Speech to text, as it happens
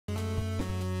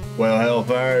Well,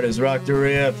 Hellfire, it is Rock the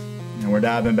Rift, and we're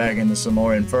diving back into some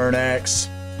more Infernax.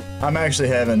 I'm actually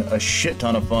having a shit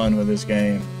ton of fun with this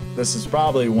game. This is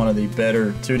probably one of the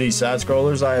better 2D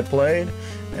side-scrollers I have played,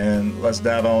 and let's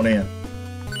dive on in.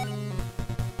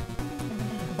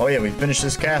 Oh yeah, we finished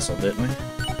this castle, didn't we?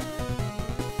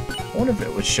 I wonder if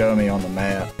it would show me on the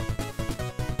map.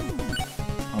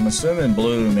 I'm assuming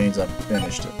blue means I've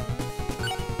finished it.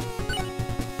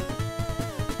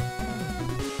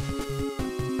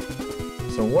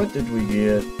 So what did we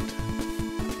get?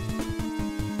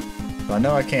 I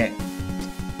know I can't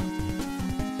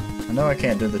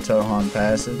do the Tohan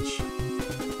passage.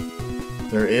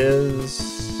 There is...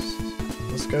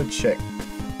 Let's go check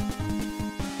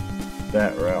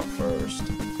that route first.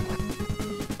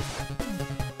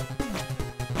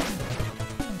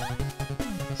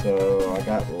 So I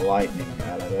got lightning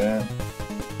out of that.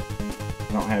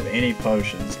 I don't have any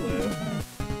potions left.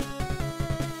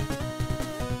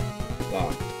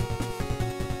 Locked.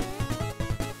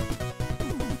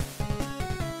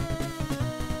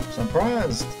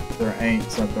 Surprised there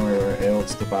ain't somewhere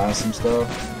else to buy some stuff.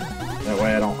 That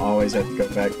way I don't always have to go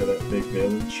back to that big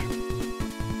village.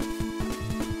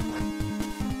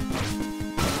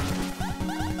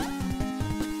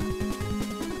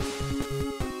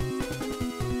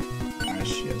 Ah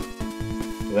shit.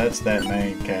 So that's that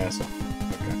main castle.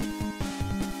 Okay.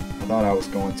 I thought I was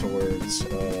going towards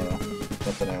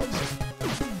something else.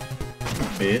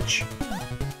 Bitch.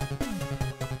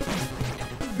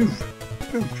 Oof.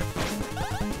 Oof.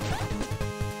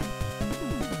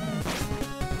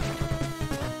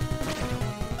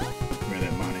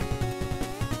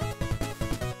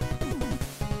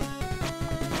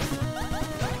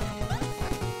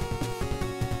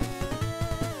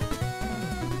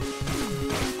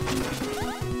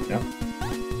 Yep.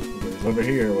 Whatever's over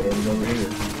here, whatever's over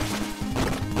here.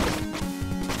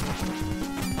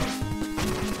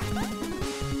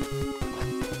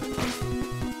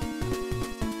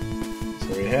 So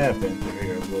we have been through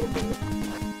here a little bit.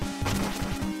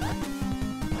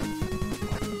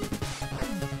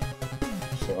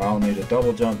 So I'll need a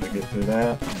double jump to get through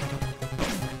that.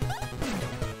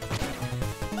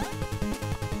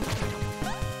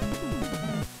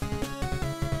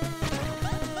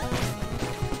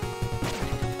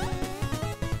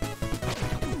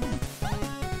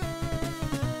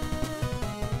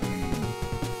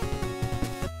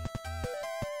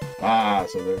 Ah,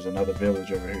 so there's another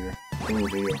village over here. Cool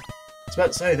deal. I was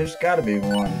about to say, there's gotta be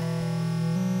one.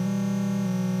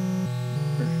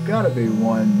 There's gotta be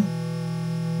one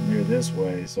near this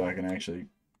way so I can actually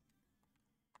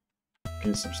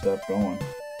get some stuff going.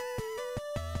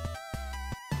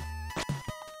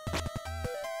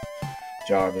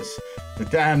 Jarvis. The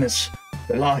dam is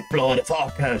the lifeblood of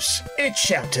Arcos. It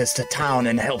shelters the town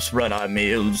and helps run our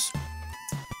mills.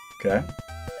 Okay.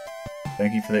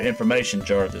 Thank you for the information,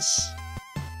 Jarvis.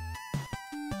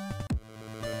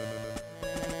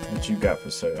 What you got for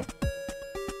sale?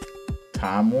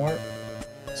 Time warp?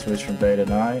 Switch from day to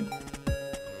night?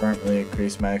 Permanently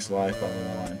increase max life by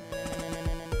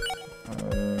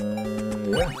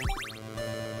 1. Yeah.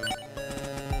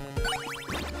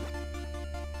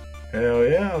 Hell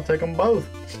yeah, I'll take them both.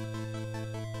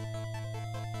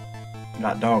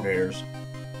 Got dog hairs.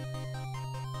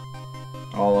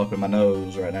 All up in my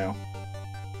nose right now.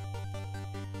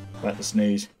 About to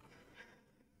sneeze.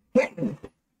 I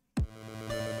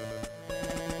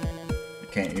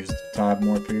can't use the time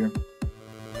warp here.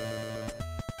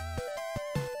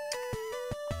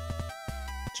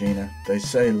 Gina, they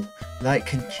say light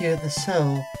can cure the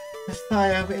soul, the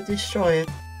fire will destroy it.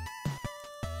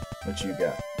 What you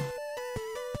got?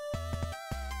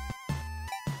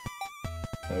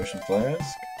 Potion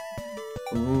flask?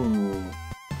 Ooh.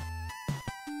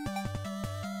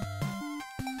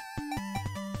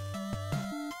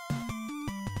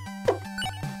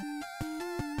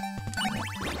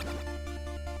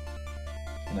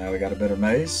 Now we got a better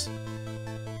mace.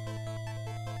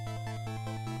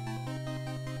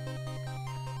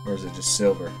 Or is it just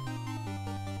silver?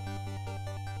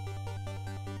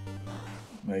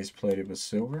 Mace plated with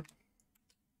silver.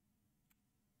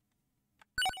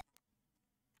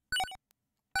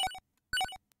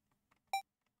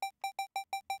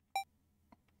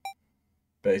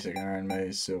 Basic iron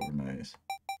mace, silver mace.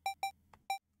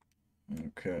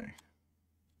 Okay.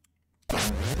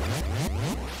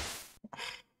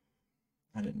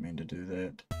 I didn't mean to do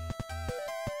that.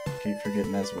 Keep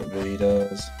forgetting that's what V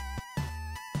does.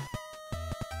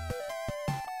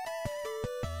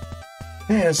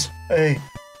 There's a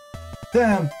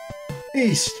dam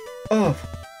east of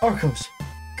Arcos.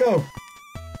 Go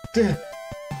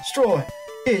destroy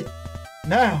it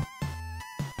now.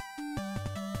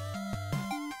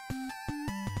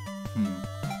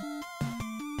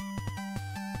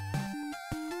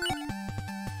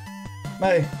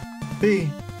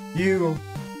 Maybe you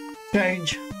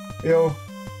change your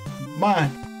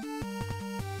mind.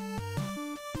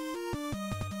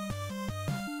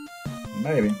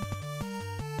 Maybe.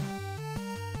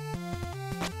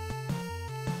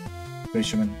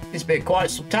 Fisherman. It's been quite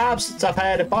some time since I've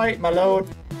had a bite, my lord.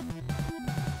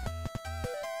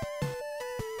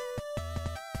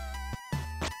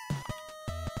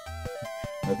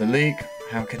 Another leak.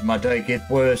 How could my day get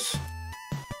worse?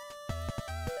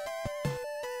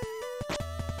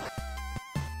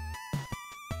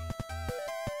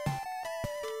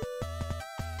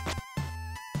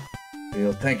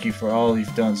 Bill, thank you for all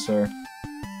you've done, sir.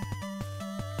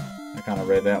 I kind of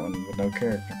read that one with no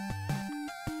character.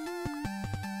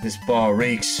 This bar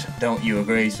reeks, don't you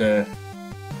agree, sir?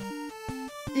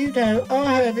 You know,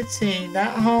 I haven't seen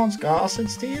that Hans guy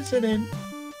since the incident.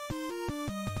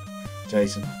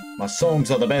 Jason, my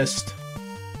songs are the best.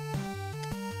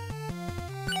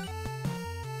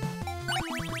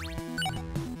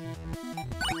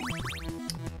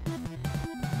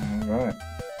 Alright.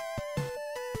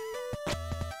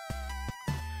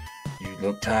 You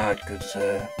look tired, good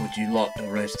sir. Would you like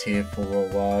to rest here for a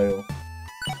while?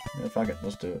 Yeah, fuck it,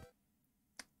 let's do it.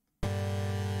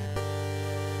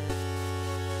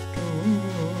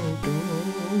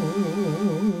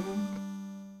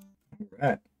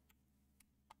 Alright.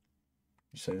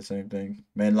 You say the same thing.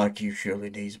 Man like you surely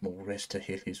needs more rest to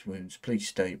heal his wounds. Please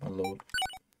stay, my lord.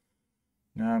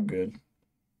 No, I'm good.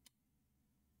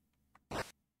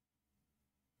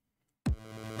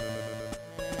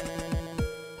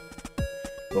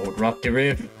 Lord Rock the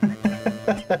Rib.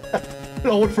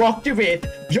 Lord Rock the Rib,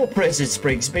 your presence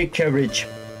brings me courage.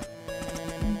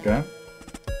 Okay.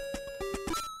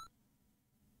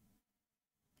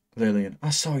 Lillian,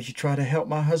 I saw you try to help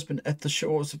my husband at the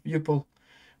shores of Yupel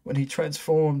when he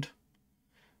transformed.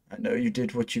 I know you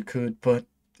did what you could, but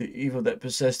the evil that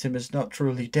possessed him is not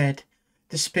truly dead.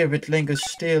 The spirit lingers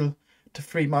still to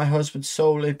free my husband's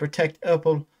soul and protect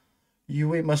Yupel.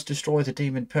 We must destroy the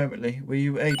demon permanently. Will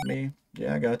you aid me?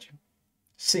 Yeah, I got you.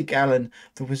 Seek Alan,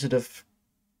 the wizard of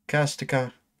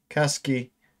Kaski.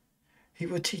 He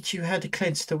will teach you how to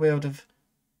cleanse the world of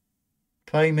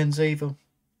Payman's evil.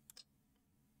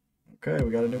 Okay,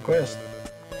 we got a new quest.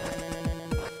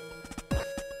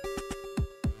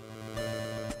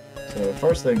 So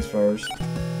first things first.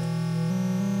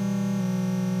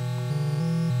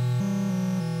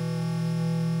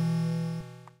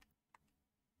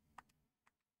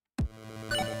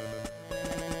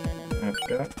 I've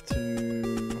got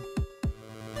to...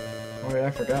 Oh yeah,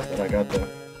 I forgot that I got the...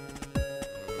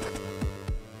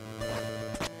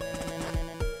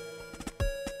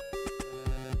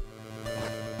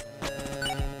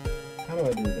 How do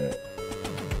I do that?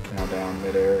 Down,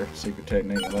 midair, secret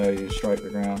technique, allow you to strike the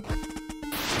ground.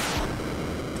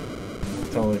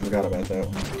 Totally forgot about that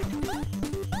one.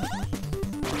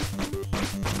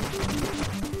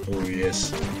 Oh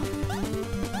yes.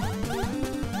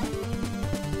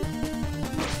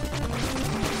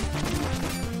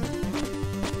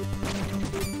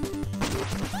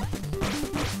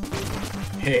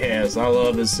 Yes, I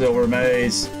love this silver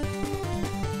maze.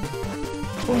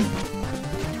 Boom.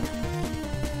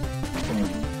 Boom.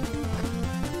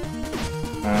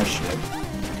 Ah, shit.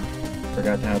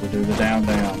 Forgot how to do the down.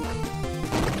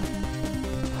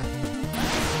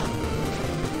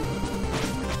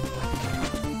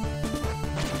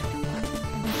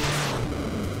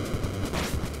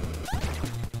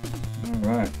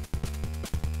 Alright.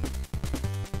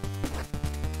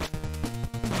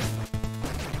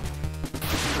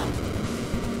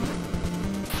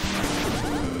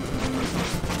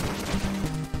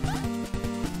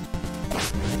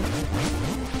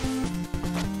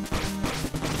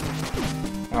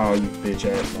 Oh, you bitch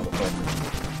ass motherfucker.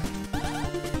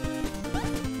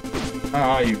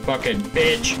 Oh, you fucking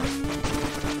bitch.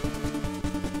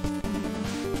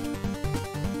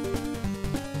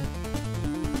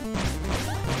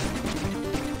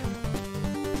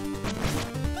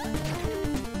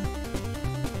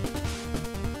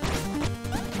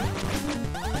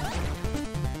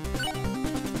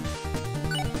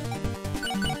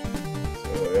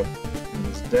 So, yep,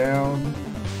 it's down.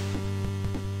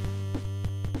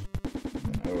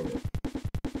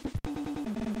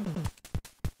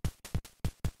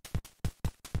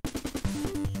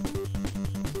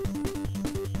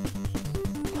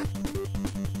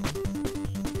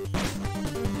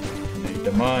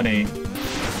 The money.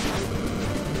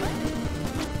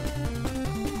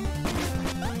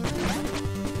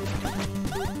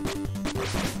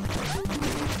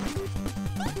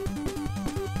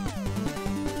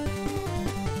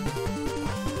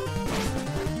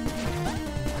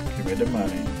 Give me the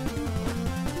money.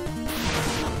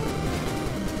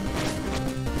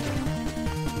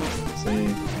 See, I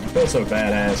feel so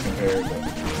badass compared to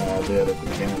how I did at the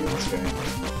beginning of this game.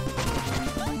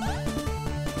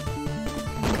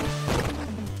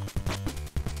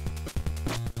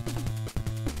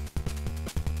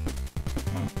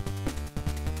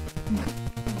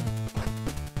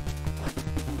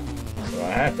 So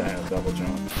I have to have double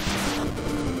jump.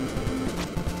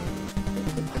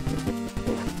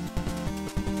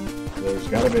 There's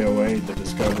got to be a way to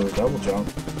discover a double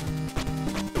jump.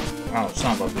 Oh,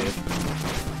 son of a bitch.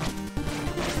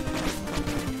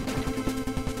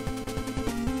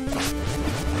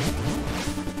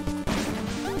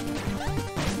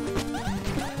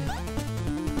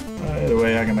 Either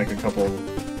way, I can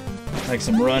make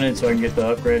some running so I can get the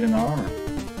upgrade in the armor.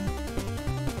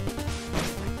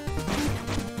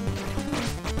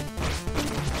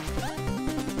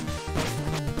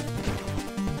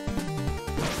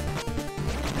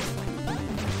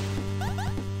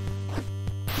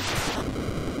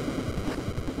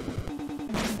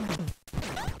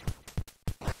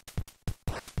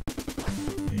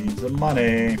 Need some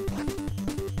money.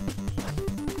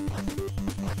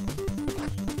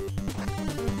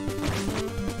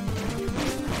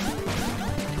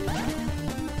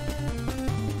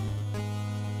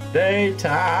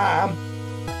 Daytime.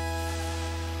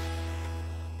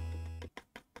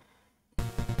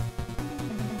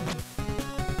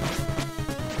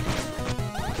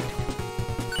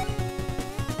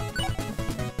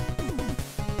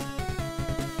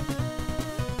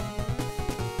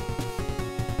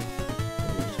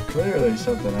 There's clearly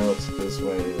something else this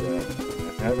way that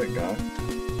I haven't got.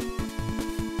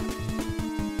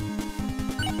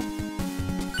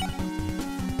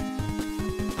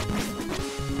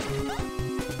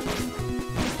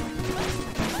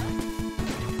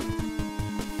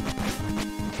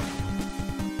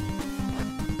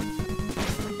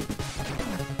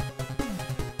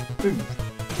 Boom.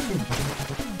 Boom.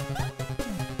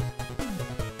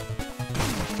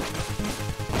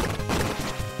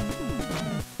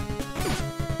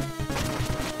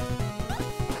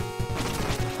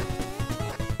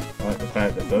 I like the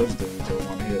fact that those dudes are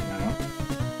one hit now.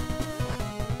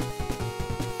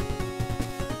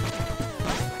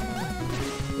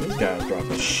 These guys drop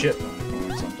a shit ton of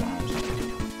coins sometimes.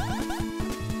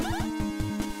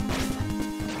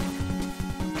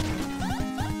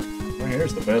 Well,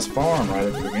 here's the best farm right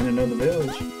at the beginning of the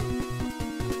village.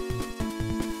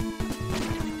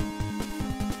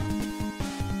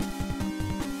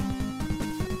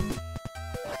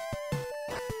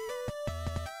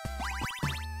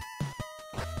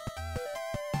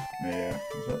 Yeah,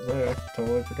 I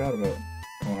totally forgot about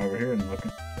going over here and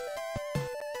looking.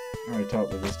 I already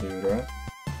talked to this dude, right?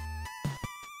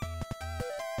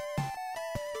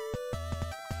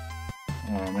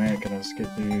 Oh man, can I skip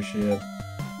through your shit?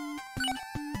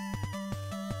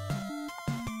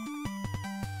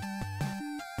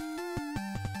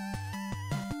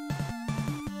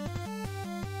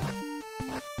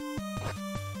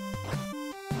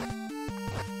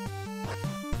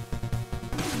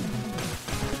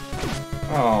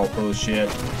 Oh, bullshit.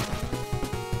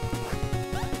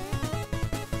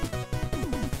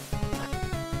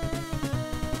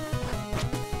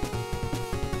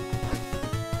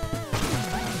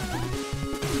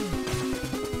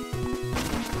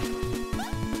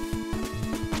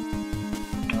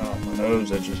 Oh, my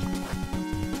nose itches.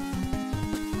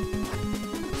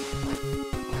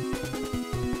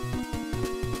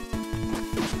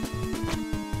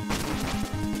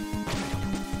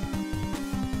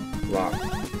 Lock.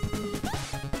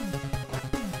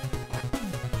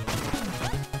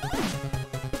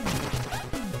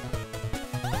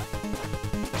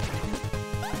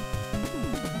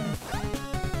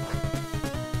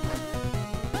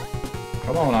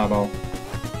 Come on, eyeball.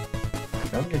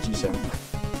 Come get you some.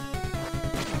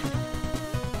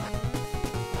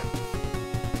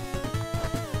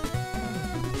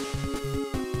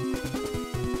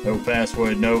 No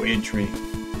password, no entry,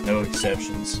 no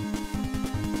exceptions.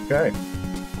 Okay.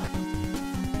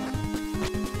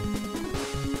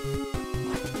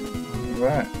 All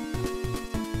right.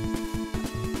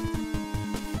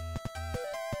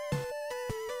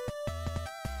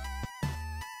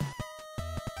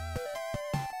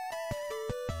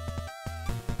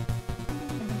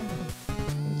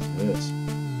 What's this?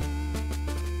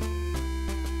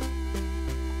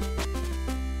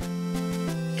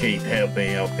 Keep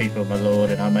helping your people, my lord,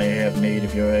 and I may have need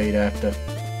of your aid after.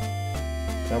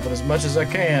 Helping as much as I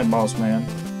can, boss man.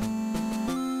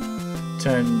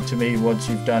 Turn to me once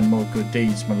you've done more good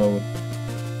deeds, my lord.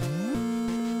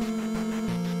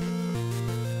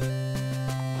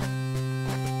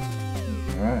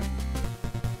 Alright.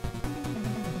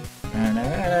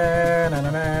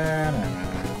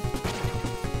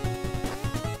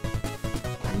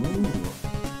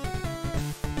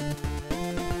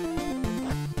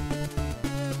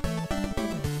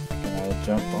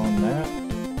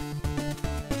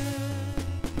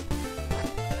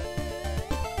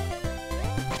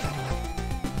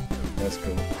 That's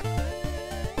cool.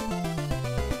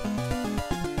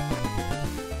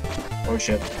 Oh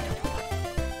shit.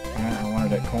 I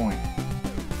wanted that coin.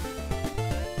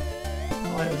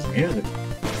 Oh, there's music.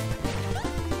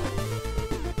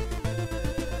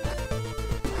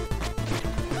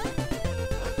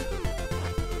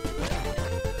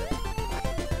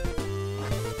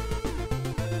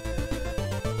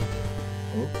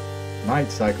 Oh,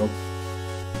 night cycle.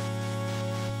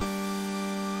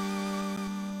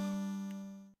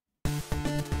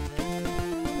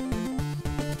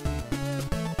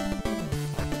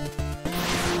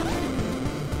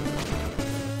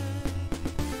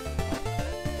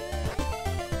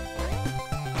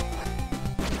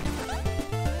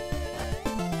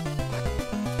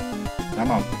 Come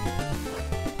on.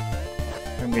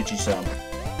 Come get you some.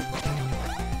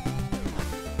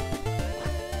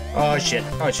 Oh shit.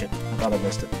 Oh shit. I thought I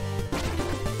missed it.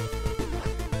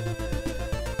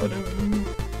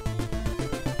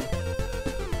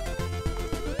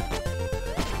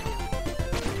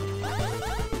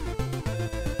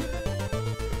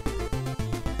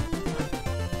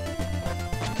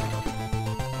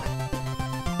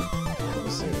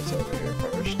 Let's see what's over here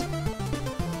first.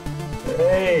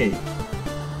 Hey!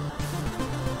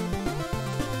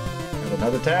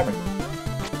 Another tavern.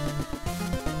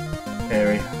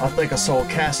 Harry, I think I saw a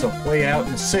castle way out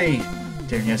in the sea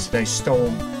during yesterday's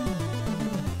storm.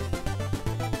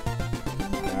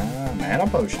 Ah, mana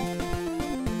potion.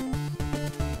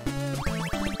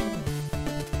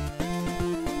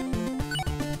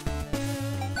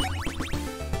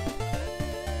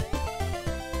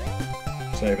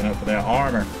 Saving up for that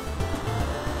armor.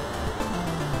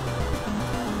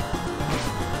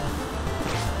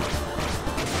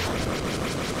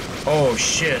 Oh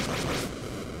shit.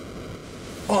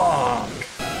 Fuck.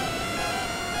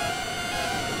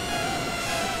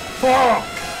 Fuck.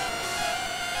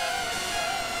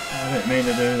 I didn't mean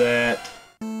to do that.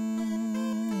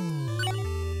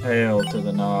 Hell to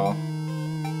the no.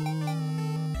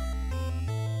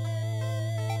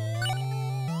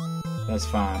 That's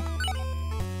fine.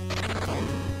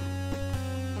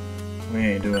 We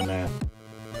ain't doing that.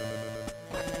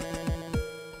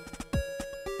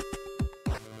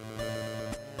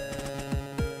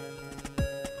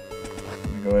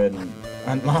 Go ahead and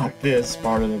unlock this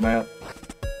part of the map.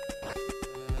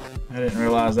 I didn't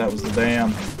realize that was the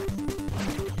dam.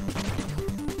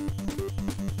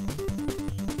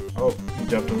 Oh, he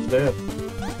jumped to his death.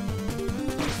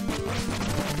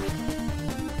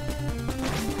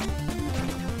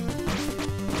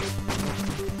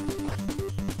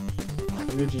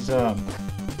 Get you some.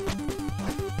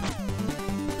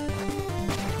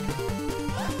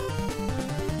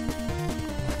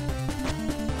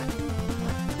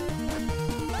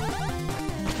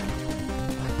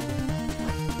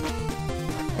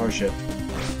 Oh shit.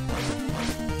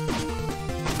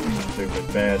 You stupid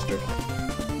bastard.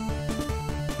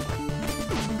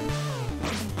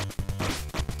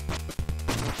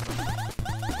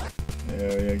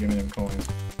 Hell yeah, give me them coins.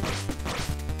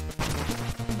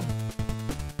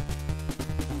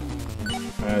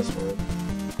 Password.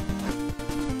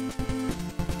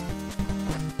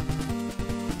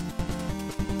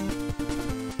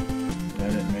 I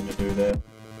didn't mean to do that.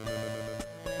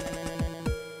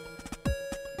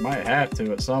 Might have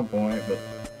to at some point, but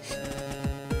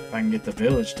if I can get the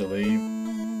village to leave.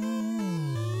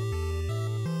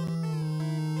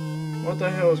 What the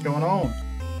hell is going on?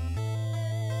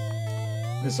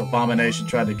 This abomination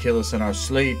tried to kill us in our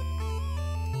sleep.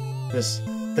 This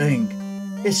thing.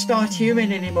 It's not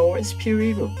human anymore, it's pure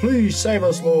evil. Please save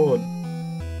us, Lord.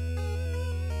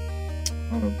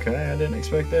 Okay, I didn't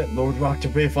expect that. Lord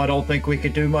Rockterbiff, I don't think we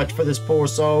could do much for this poor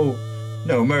soul.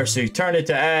 No mercy, turn it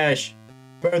to ash.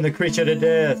 Burn the creature to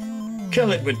death.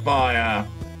 Kill it with fire.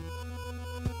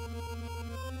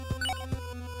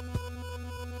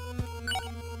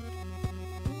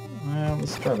 Well,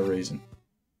 let's try to reason.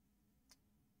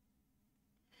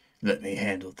 Let me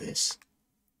handle this.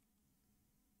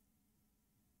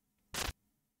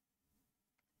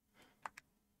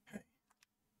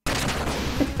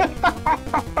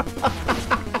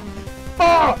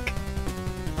 Fuck!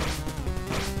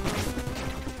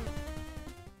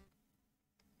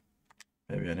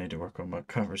 Maybe I need to work on my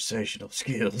conversational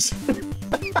skills.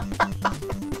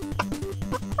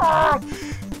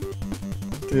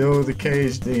 The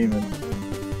cage demon.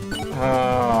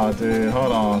 Ah, dude,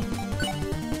 hold on.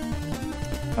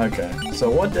 Okay, so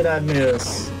what did I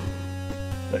miss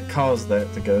that caused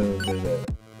that to go do that?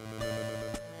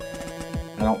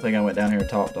 I don't think I went down here and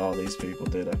talked to all these people,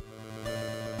 did I?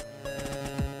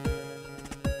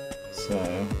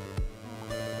 So,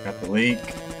 got the leak.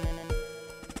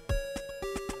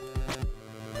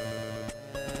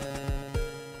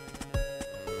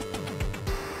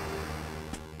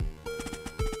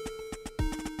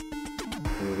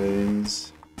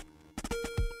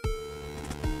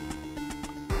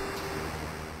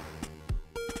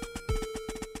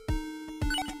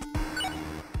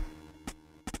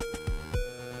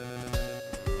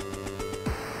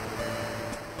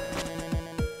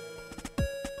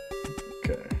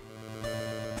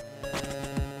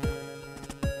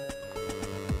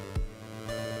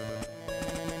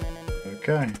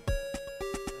 Okay.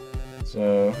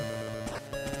 So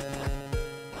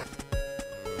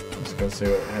let's go see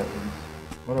what happens.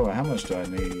 How much do I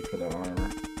need for the armor?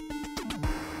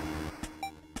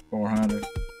 400.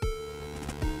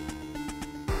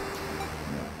 Yeah,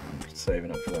 I'm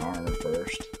saving up for the armor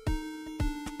first.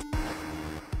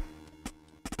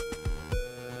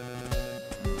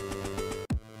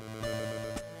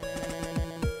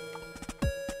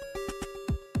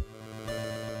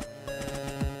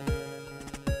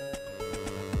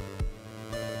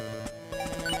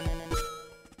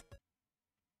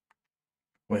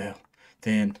 Well,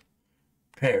 then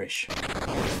perish.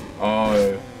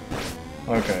 Oh,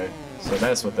 okay. So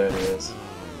that's what that is.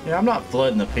 Yeah, I'm not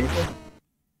flooding the people.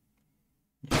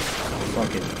 You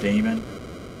fucking demon.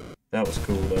 That was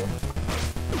cool though.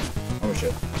 Oh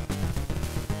shit.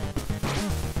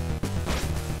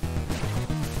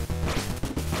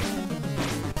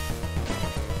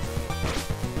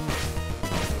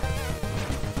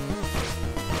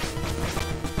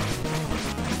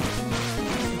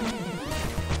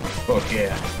 Fuck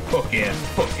yeah. Fuck yeah.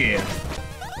 Fuck yeah.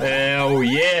 Hell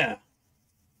yeah.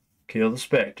 Kill the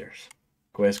specters.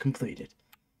 Quest completed.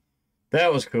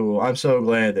 That was cool. I'm so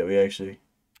glad that we actually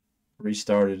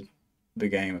restarted the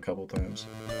game a couple times.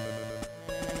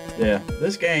 Yeah,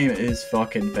 this game is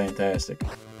fucking fantastic.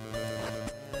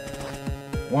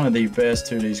 One of the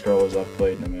best 2D scrollers I've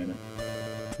played in a minute.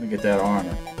 Let me get that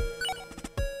armor.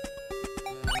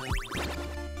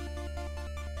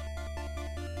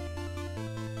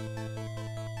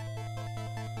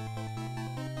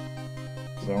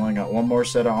 So I only got one more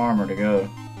set of armor to go.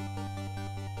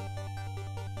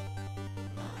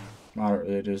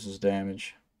 Moderately reduces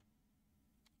damage.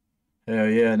 Hell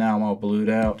yeah, now I'm all blued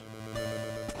out.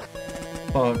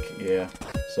 Fuck yeah.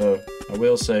 So, I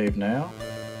will save now.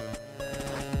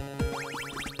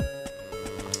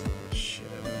 Shit,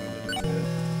 I didn't want to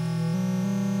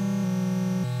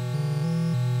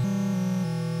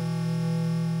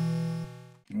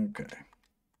do that. Okay.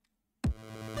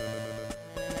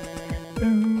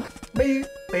 Boom, boom,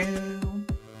 boom.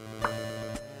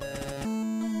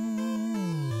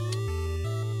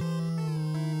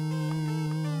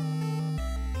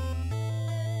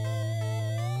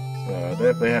 So I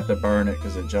definitely have to burn it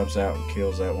because it jumps out and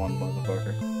kills that one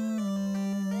motherfucker.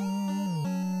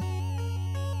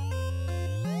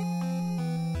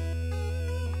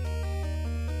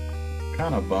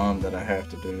 Kind of bummed that I have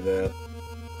to do that.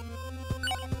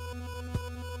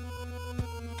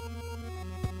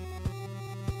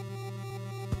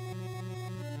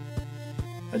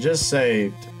 I just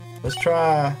saved. Let's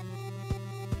try.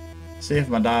 See if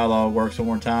my dialogue works one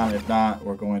more time. If not,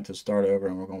 we're going to start over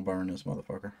and we're going to burn this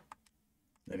motherfucker.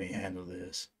 Let me handle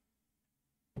this.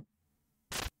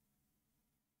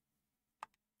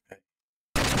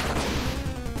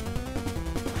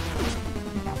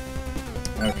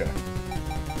 Okay.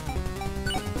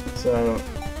 So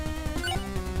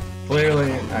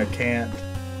clearly I can't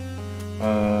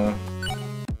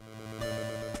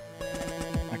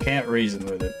reason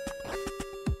with it.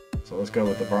 So let's go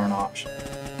with the burn option.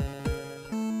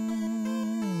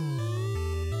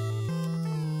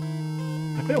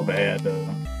 I feel bad though.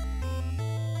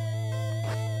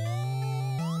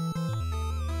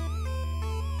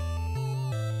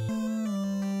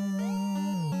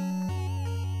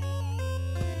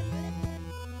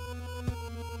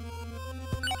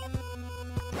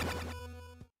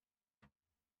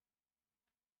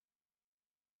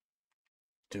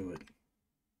 Do it.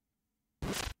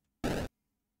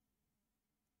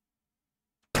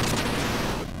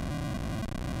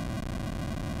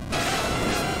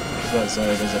 So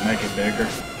does it make it bigger?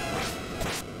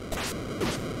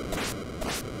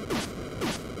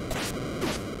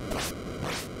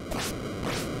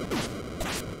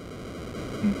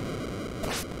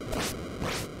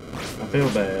 I feel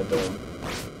bad though.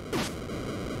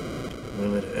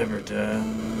 Will it ever die?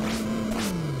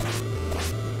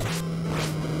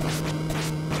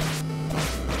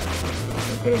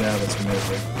 Put it out of its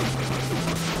misery.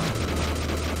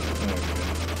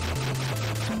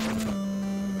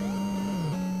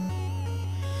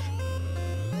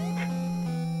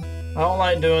 I don't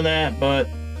like doing that, but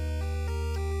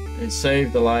it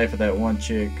saved the life of that one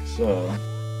chick, so.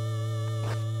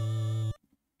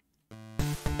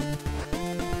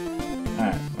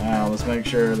 Alright, now let's make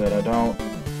sure that I don't.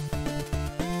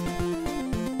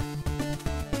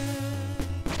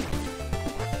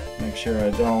 Make sure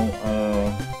I don't,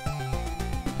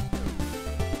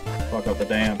 fuck up the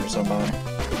dam for somebody.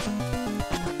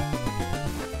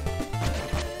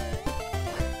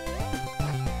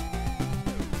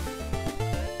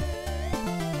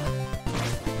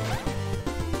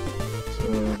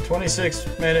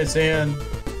 26 minutes in.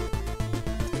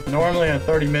 Normally at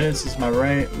 30 minutes is my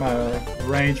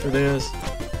range for this.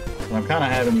 But I'm kind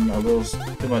of having a little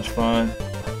too much fun.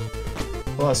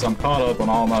 Plus, I'm caught up on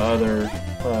all my other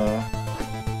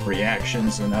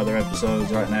reactions and other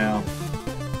episodes right now.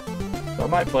 So I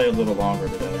might play a little longer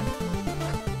today.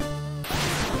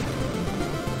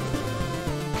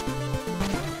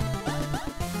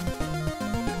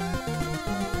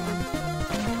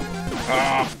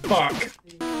 Ah, fuck!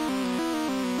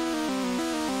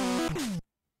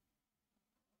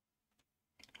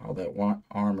 All that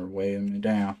armor weighing me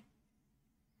down.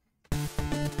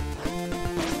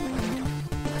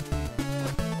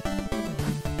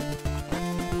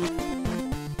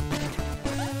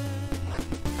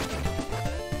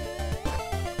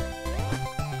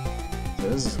 So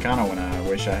this is kind of when I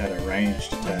wish I had a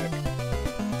ranged attack.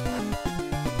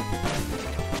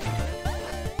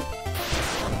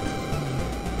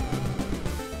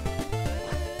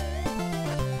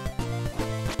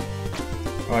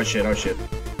 Oh shit, oh shit.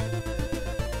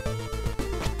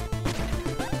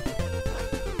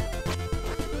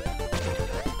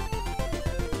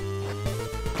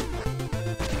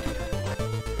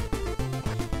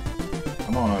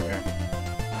 Come on over here.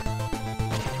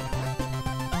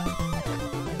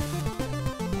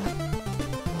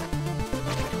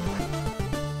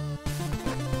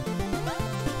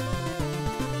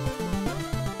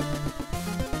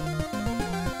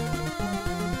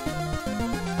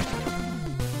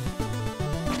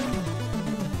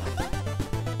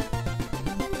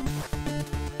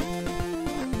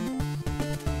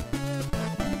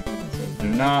 Do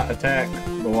not attack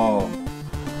the wall.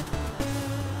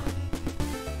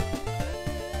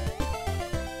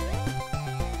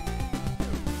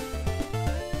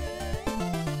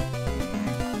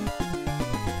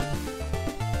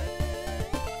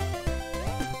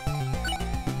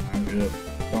 I'm good.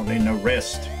 Don't need no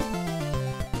rest.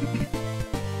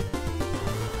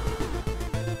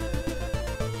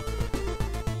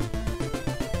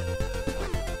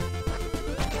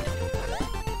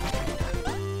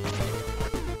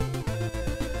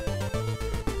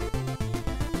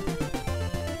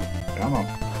 Come on.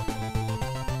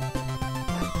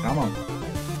 Come on.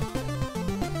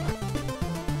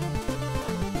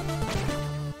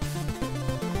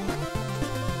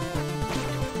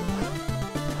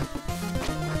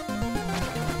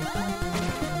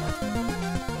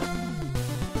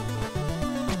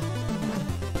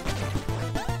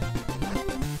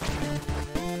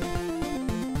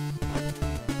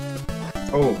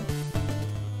 Oh.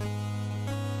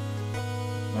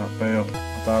 That failed.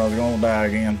 I thought I was gonna die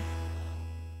again.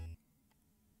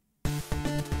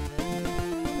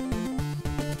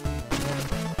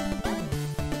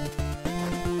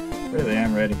 Really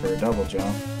am ready for a double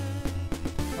jump.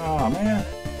 Aw, man.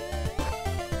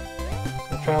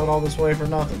 I traveled all this way for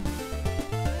nothing.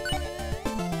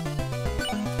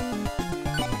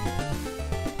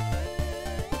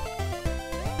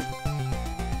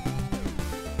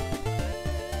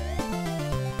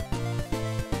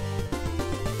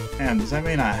 Man, does that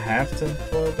mean I have to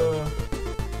flood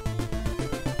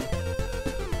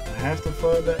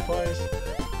that place?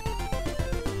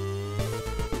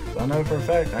 I know for a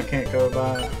fact I can't go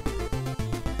by.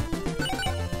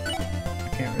 I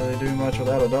can't really do much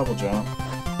without a double jump.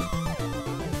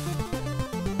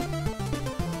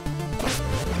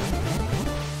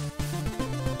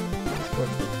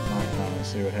 Let's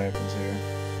see what happens here.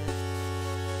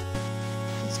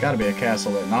 It's got to be a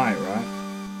castle at night, right?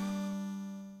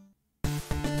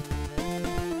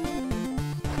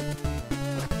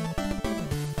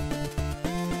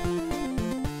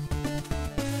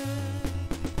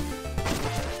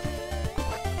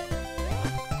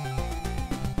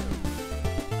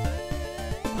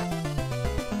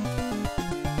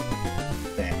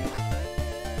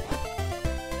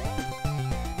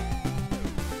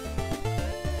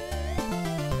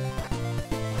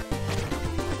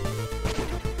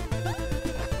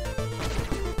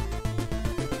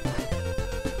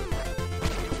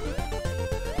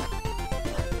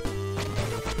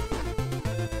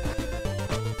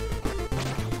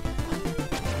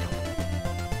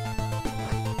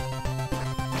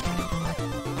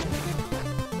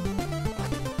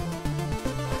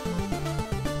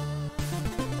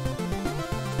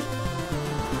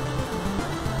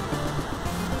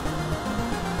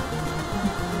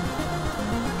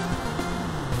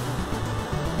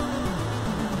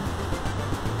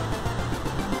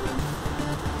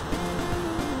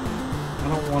 I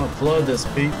don't want to flood these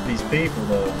people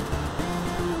though.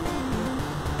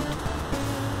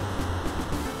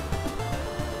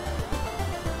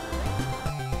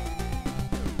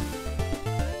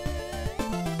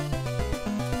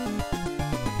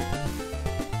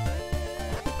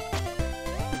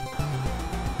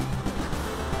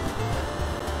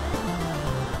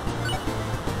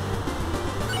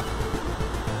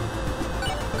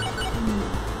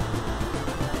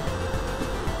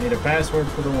 Need a password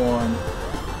for the one.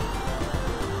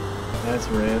 That's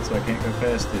red, so I can't go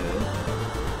past it.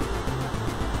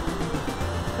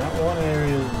 That one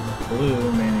area is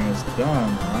blue, meaning it's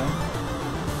done, right?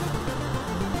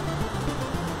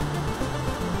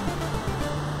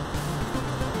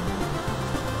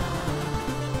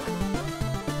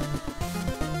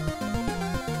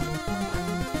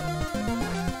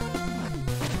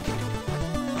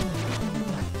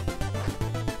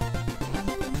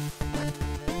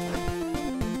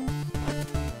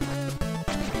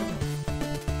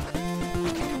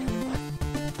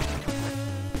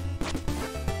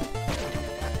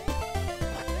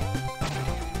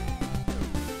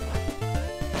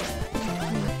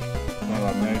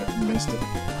 I missed it.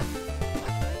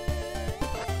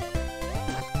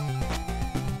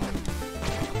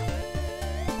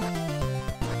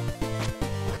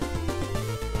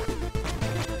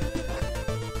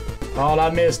 Oh, I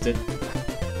missed it.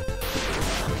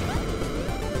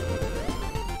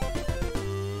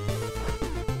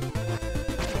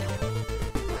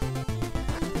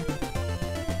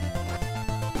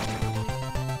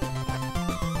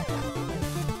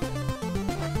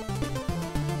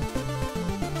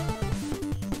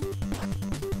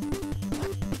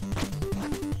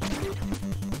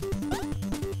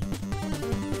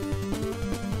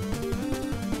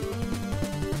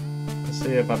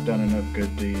 See if I've done enough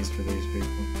good deeds for these people.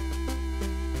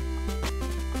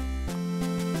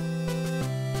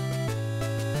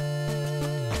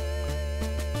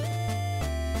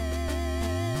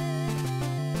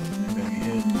 Anything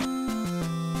hidden?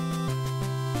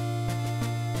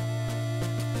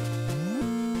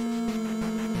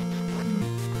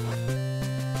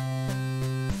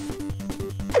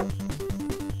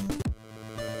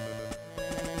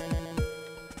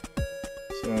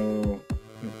 So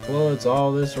floods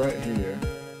all this right here,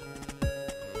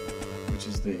 which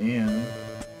is the end.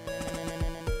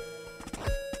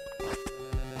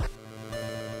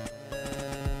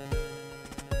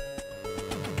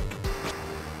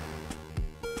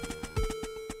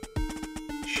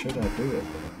 Should I do it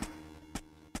though?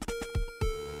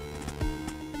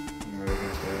 Where did it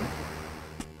go?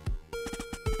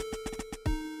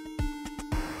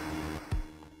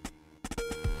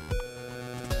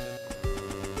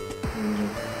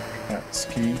 That's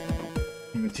key.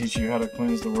 He would teach you how to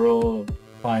cleanse the world of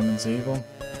Hyman's evil.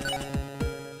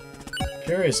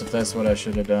 Curious if that's what I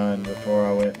should have done before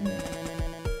I went and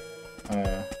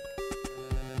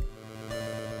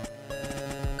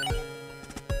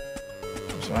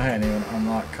so I hadn't even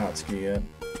unlocked Kotsky yet.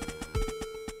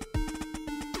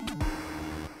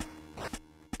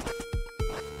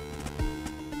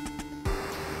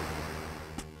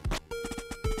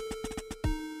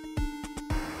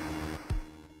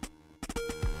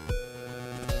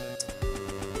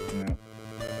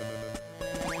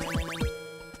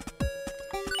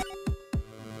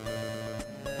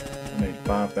 I need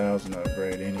 5,000 to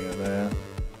upgrade any of that.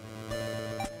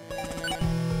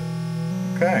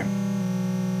 Okay.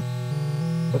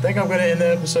 I think I'm going to end the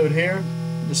episode here.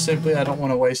 Just simply, I don't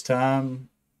want to waste time.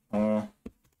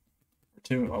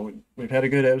 We've had a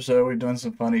good episode. We've done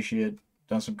some funny shit,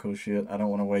 done some cool shit. I don't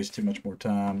want to waste too much more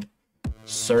time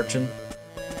searching.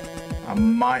 I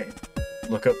might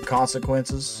look up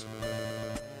consequences.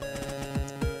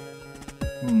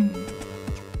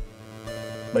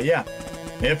 But yeah,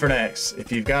 Infernax.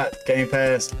 If you've got Game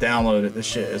Pass, download it. This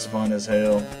shit is fun as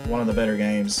hell. One of the better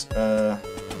games.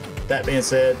 That being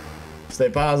said, stay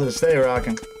positive, stay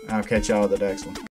rocking. I'll catch y'all with the next one.